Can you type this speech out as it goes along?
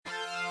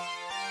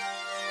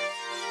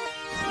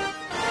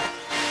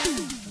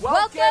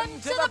Welcome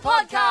to the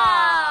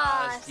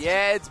podcast.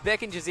 Yeah, it's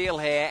Beck and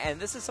Jazeel here, and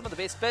this is some of the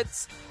best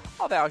bits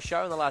of our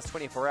show in the last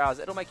 24 hours.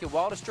 It'll make your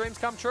wildest dreams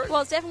come true. Well,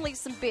 it's definitely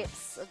some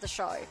bits of the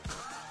show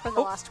from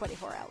the last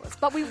 24 hours,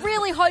 but we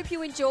really hope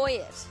you enjoy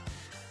it.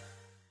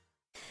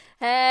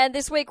 And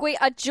this week we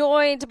are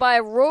joined by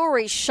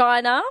Rory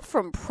Shiner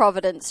from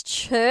Providence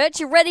Church.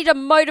 You ready to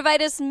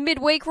motivate us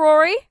midweek,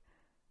 Rory?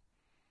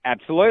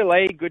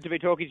 Absolutely. Good to be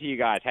talking to you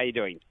guys. How you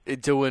doing?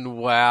 Doing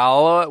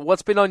well.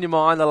 What's been on your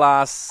mind the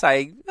last,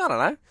 say, I don't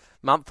know,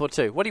 month or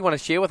two? What do you want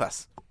to share with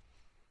us?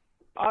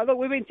 Look,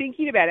 we've been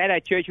thinking about, at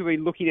our church, we've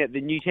been looking at the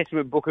New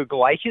Testament book of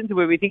Galatians, and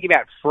we've been thinking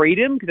about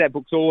freedom, because that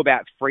book's all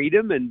about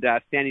freedom and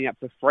standing up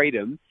for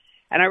freedom.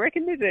 And I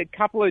reckon there's a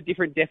couple of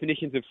different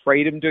definitions of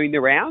freedom doing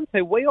the round.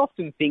 So we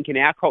often think in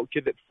our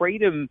culture that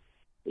freedom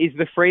is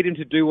the freedom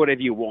to do whatever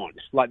you want.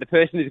 Like the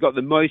person who's got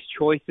the most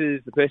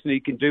choices, the person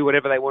who can do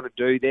whatever they want to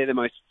do, they're the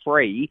most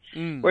free.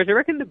 Whereas I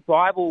reckon the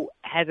Bible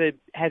has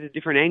a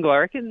different angle. I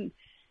reckon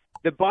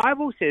the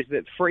Bible says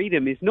that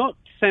freedom is not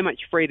so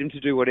much freedom to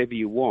do whatever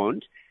you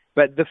want,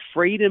 but the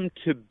freedom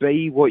to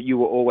be what you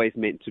were always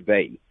meant to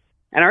be.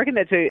 And I reckon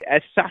that's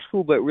a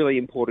subtle but really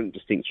important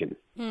distinction.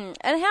 And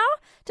how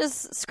does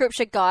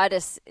Scripture guide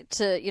us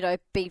to,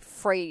 be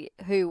free,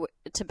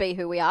 to be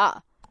who we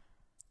are?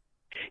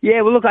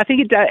 Yeah, well, look, I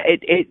think it does.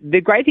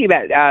 The great thing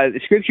about the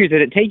Scripture is that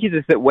it teaches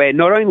us that we're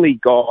not only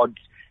God's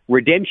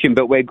redemption,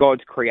 but we're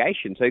God's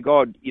creation. So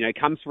God,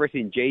 comes for us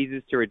in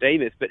Jesus to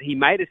redeem us, but He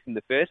made us in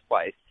the first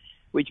place,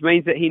 which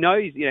means that He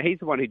knows, He's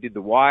the one who did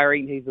the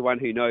wiring. He's the one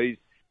who knows,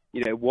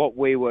 what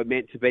we were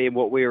meant to be and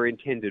what we were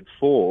intended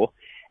for.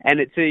 And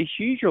it's a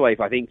huge relief,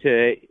 I think,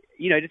 to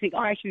think,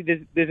 actually,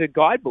 there's a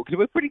guidebook. Because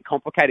we're pretty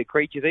complicated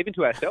creatures, even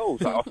to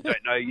ourselves. I often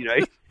don't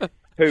know,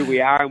 who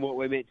we are and what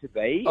we're meant to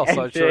be. Oh,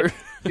 so true.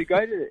 To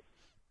go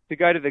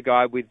to the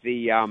guy with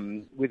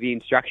the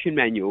instruction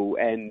manual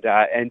and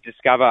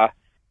discover,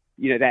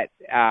 that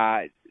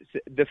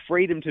the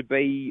freedom to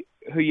be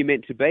who you're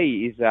meant to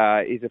be is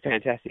a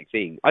fantastic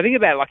thing. I think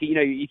about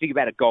you think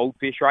about a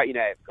goldfish, right?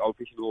 A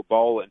goldfish in a little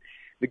bowl, and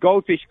the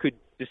goldfish could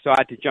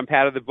decide to jump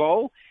out of the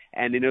bowl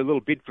and in a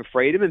little bid for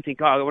freedom and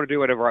think, I want to do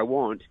whatever I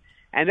want.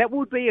 And that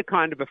would be a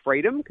kind of a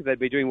freedom because they'd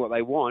be doing what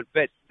they want.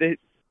 But the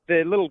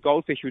little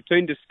goldfish would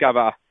soon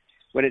discover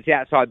when it's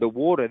outside the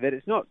water that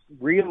it's not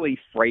really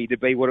free to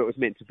be what it was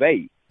meant to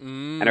be.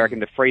 And I reckon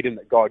the freedom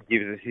that God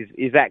gives us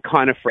is that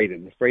kind of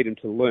freedom, the freedom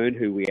to learn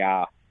who we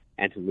are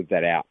and to live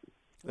that out.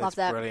 Love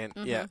that. Brilliant.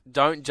 Mm-hmm. Yeah.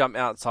 Don't jump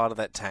outside of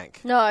that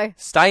tank. No.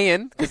 Stay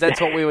in, because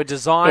that's what we were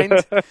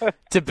designed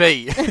to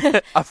be,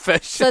 a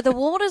fish. So the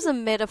water's a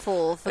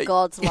metaphor for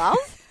God's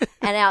love,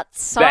 and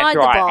outside that's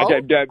right.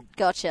 the bowl...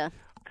 Gotcha.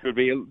 Could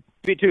be a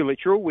bit too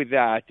literal with...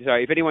 so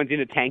if anyone's in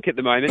a tank at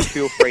the moment,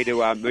 feel free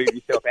to move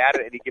yourself out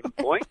at any given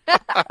point.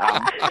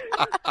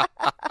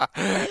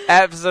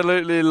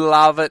 Absolutely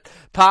love it.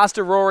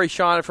 Pastor Rory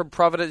Shiner from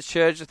Providence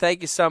Church,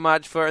 thank you so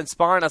much for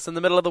inspiring us in the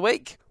middle of the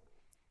week.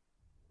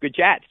 Good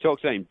chat.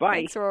 Talk soon. Bye.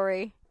 Thanks,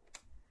 Rory.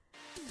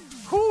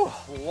 Whew,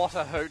 what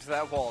a hoot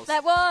that was.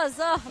 That was.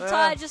 Oh, I'm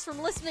tired just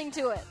from listening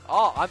to it.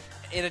 Oh, I'm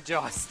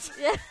energised.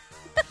 Yeah.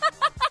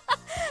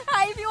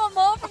 Hey, if you want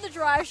more from The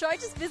Drive Show,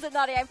 just visit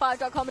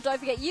 985.com and don't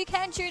forget you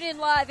can tune in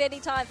live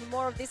anytime for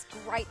more of this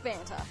great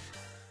banter.